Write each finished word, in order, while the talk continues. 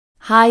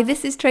Hi,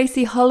 this is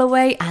Tracy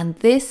Holloway, and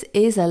this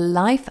is a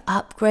Life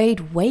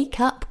Upgrade Wake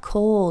Up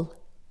Call.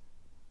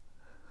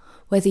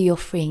 Whether you're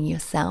freeing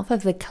yourself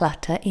of the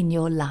clutter in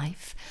your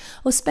life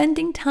or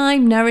spending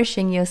time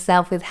nourishing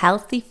yourself with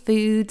healthy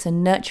foods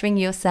and nurturing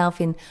yourself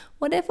in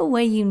whatever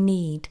way you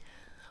need,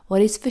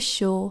 what is for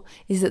sure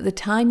is that the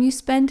time you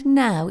spend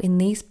now in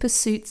these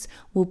pursuits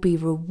will be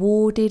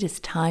rewarded as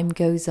time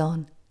goes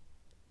on.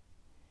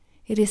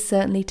 It is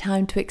certainly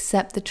time to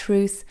accept the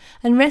truth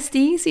and rest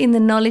easy in the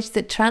knowledge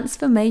that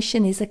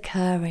transformation is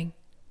occurring.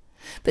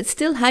 But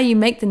still, how you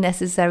make the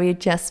necessary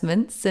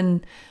adjustments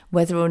and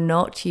whether or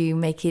not you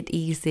make it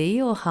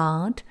easy or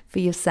hard for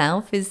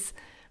yourself is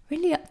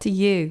really up to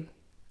you.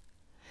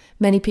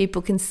 Many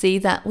people can see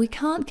that we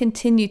can't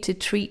continue to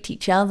treat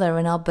each other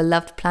and our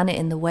beloved planet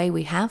in the way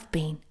we have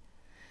been.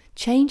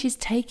 Change is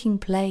taking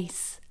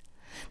place.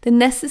 The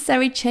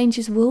necessary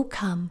changes will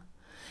come.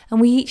 And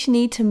we each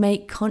need to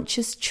make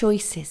conscious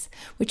choices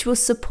which will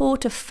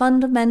support a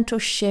fundamental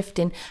shift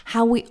in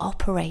how we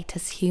operate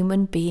as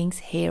human beings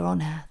here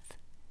on Earth.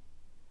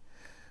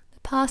 The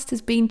past has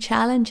been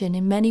challenging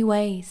in many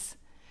ways,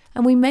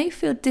 and we may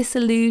feel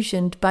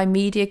disillusioned by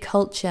media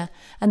culture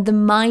and the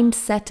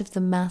mindset of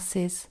the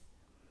masses.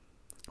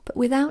 But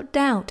without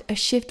doubt, a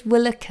shift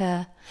will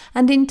occur,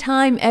 and in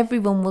time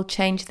everyone will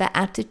change their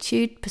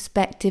attitude,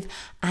 perspective,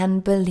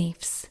 and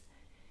beliefs,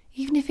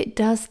 even if it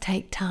does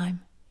take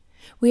time.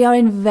 We are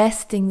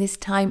investing this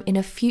time in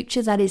a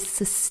future that is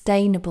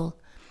sustainable,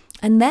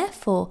 and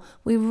therefore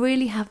we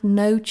really have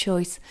no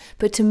choice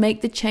but to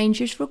make the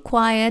changes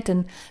required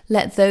and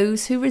let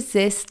those who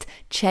resist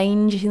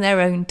change in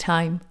their own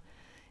time.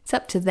 It's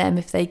up to them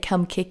if they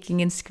come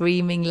kicking and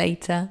screaming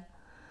later.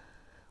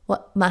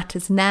 What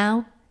matters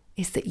now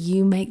is that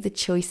you make the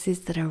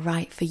choices that are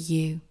right for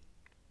you.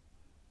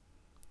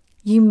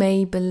 You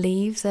may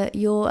believe that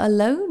you're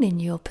alone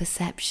in your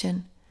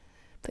perception,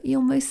 but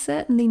you're most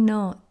certainly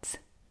not.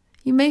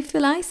 You may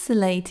feel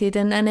isolated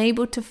and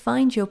unable to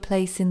find your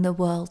place in the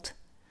world.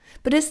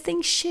 But as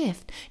things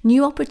shift,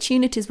 new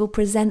opportunities will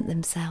present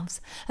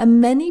themselves, and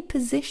many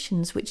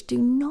positions which do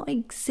not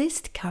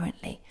exist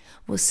currently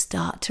will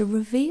start to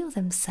reveal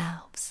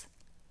themselves.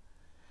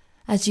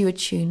 As you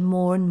attune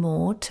more and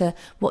more to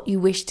what you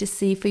wish to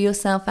see for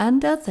yourself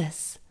and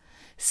others,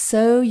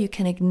 so you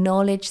can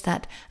acknowledge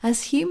that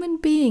as human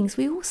beings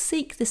we all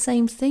seek the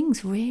same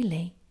things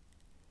really.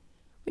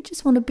 We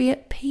just want to be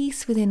at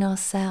peace within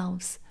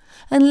ourselves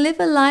and live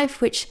a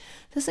life which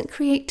doesn't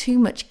create too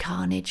much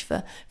carnage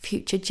for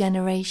future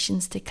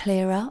generations to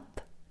clear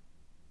up.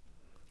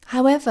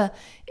 However,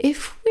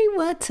 if we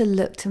were to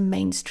look to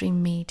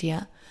mainstream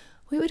media,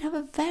 we would have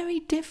a very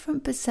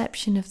different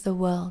perception of the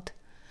world,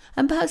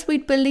 and perhaps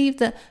we'd believe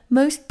that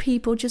most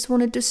people just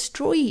want to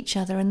destroy each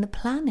other and the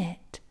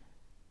planet.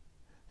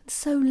 And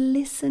so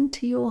listen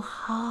to your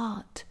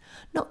heart,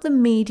 not the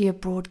media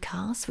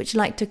broadcasts which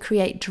like to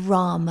create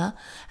drama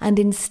and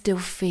instill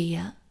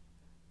fear.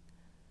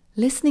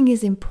 Listening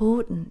is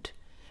important,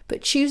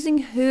 but choosing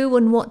who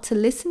and what to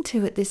listen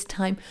to at this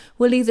time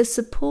will either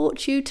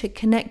support you to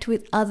connect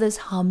with others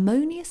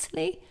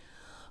harmoniously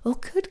or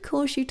could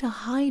cause you to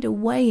hide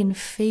away in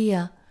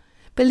fear,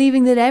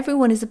 believing that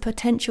everyone is a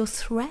potential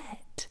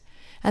threat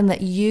and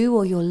that you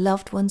or your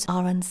loved ones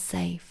are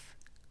unsafe.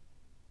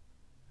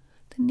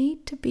 The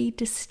need to be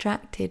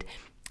distracted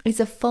is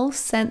a false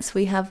sense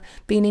we have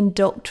been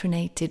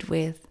indoctrinated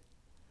with,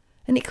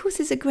 and it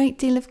causes a great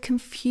deal of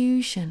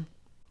confusion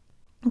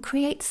and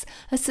creates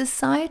a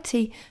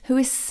society who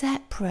is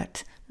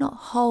separate, not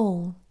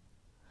whole,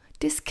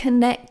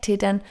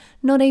 disconnected and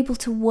not able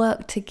to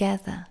work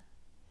together.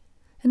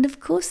 And of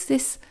course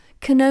this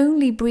can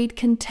only breed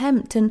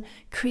contempt and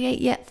create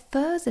yet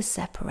further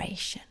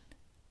separation.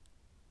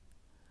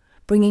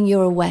 Bringing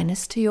your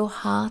awareness to your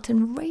heart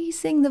and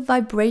raising the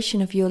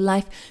vibration of your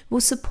life will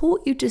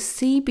support you to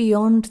see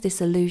beyond this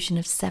illusion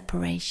of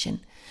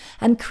separation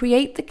and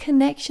create the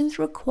connections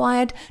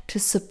required to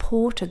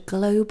support a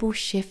global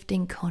shift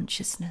in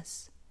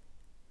consciousness.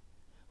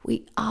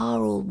 We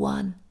are all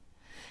one,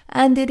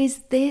 and it is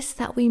this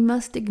that we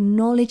must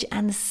acknowledge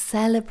and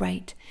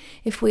celebrate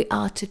if we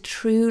are to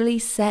truly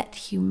set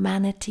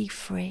humanity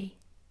free.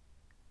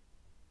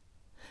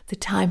 The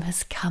time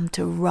has come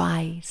to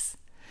rise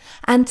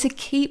and to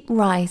keep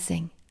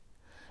rising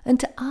and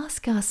to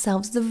ask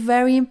ourselves the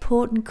very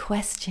important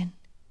question,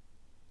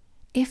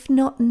 if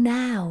not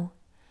now,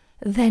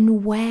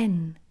 then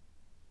when?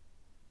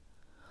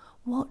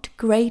 What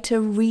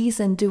greater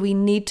reason do we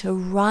need to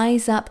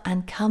rise up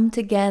and come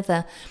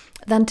together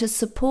than to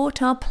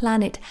support our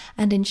planet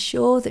and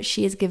ensure that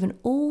she is given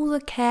all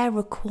the care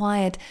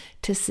required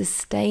to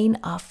sustain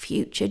our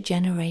future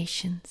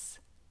generations?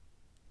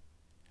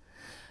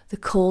 The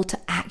call to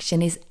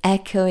action is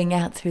echoing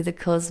out through the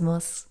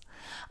cosmos,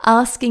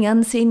 asking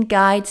unseen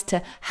guides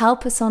to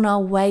help us on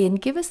our way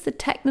and give us the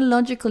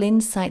technological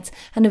insights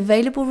and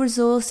available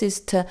resources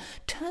to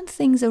turn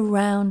things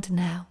around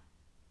now.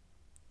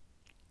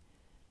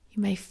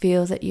 You may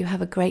feel that you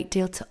have a great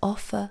deal to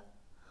offer.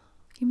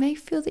 You may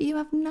feel that you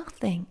have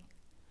nothing.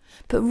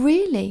 But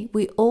really,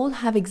 we all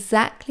have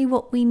exactly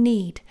what we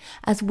need,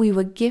 as we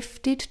were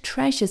gifted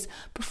treasures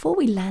before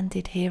we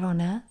landed here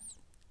on earth.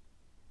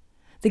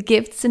 The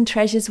gifts and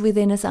treasures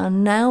within us are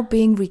now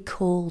being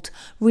recalled,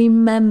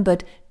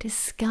 remembered,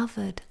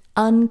 discovered,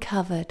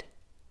 uncovered.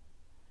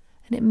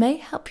 And it may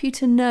help you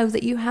to know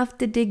that you have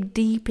to dig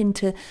deep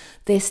into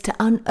this to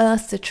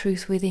unearth the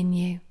truth within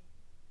you.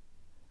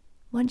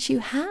 Once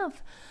you've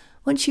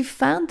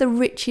found the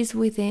riches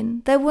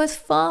within, they're worth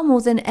far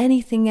more than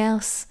anything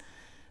else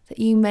that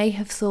you may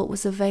have thought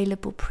was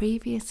available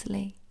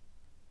previously.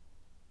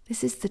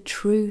 This is the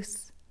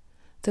truth.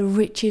 The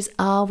riches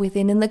are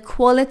within, and the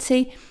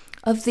quality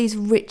of these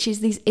riches,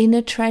 these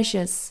inner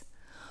treasures,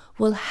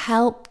 will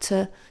help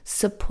to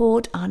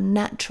support our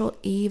natural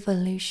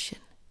evolution.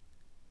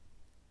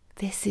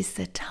 This is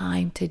the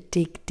time to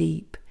dig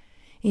deep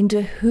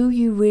into who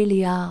you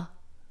really are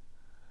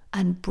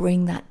and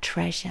bring that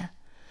treasure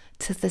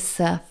to the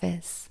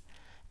surface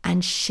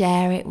and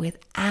share it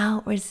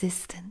without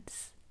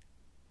resistance.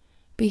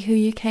 Be who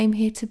you came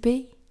here to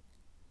be.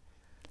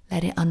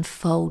 Let it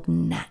unfold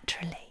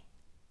naturally.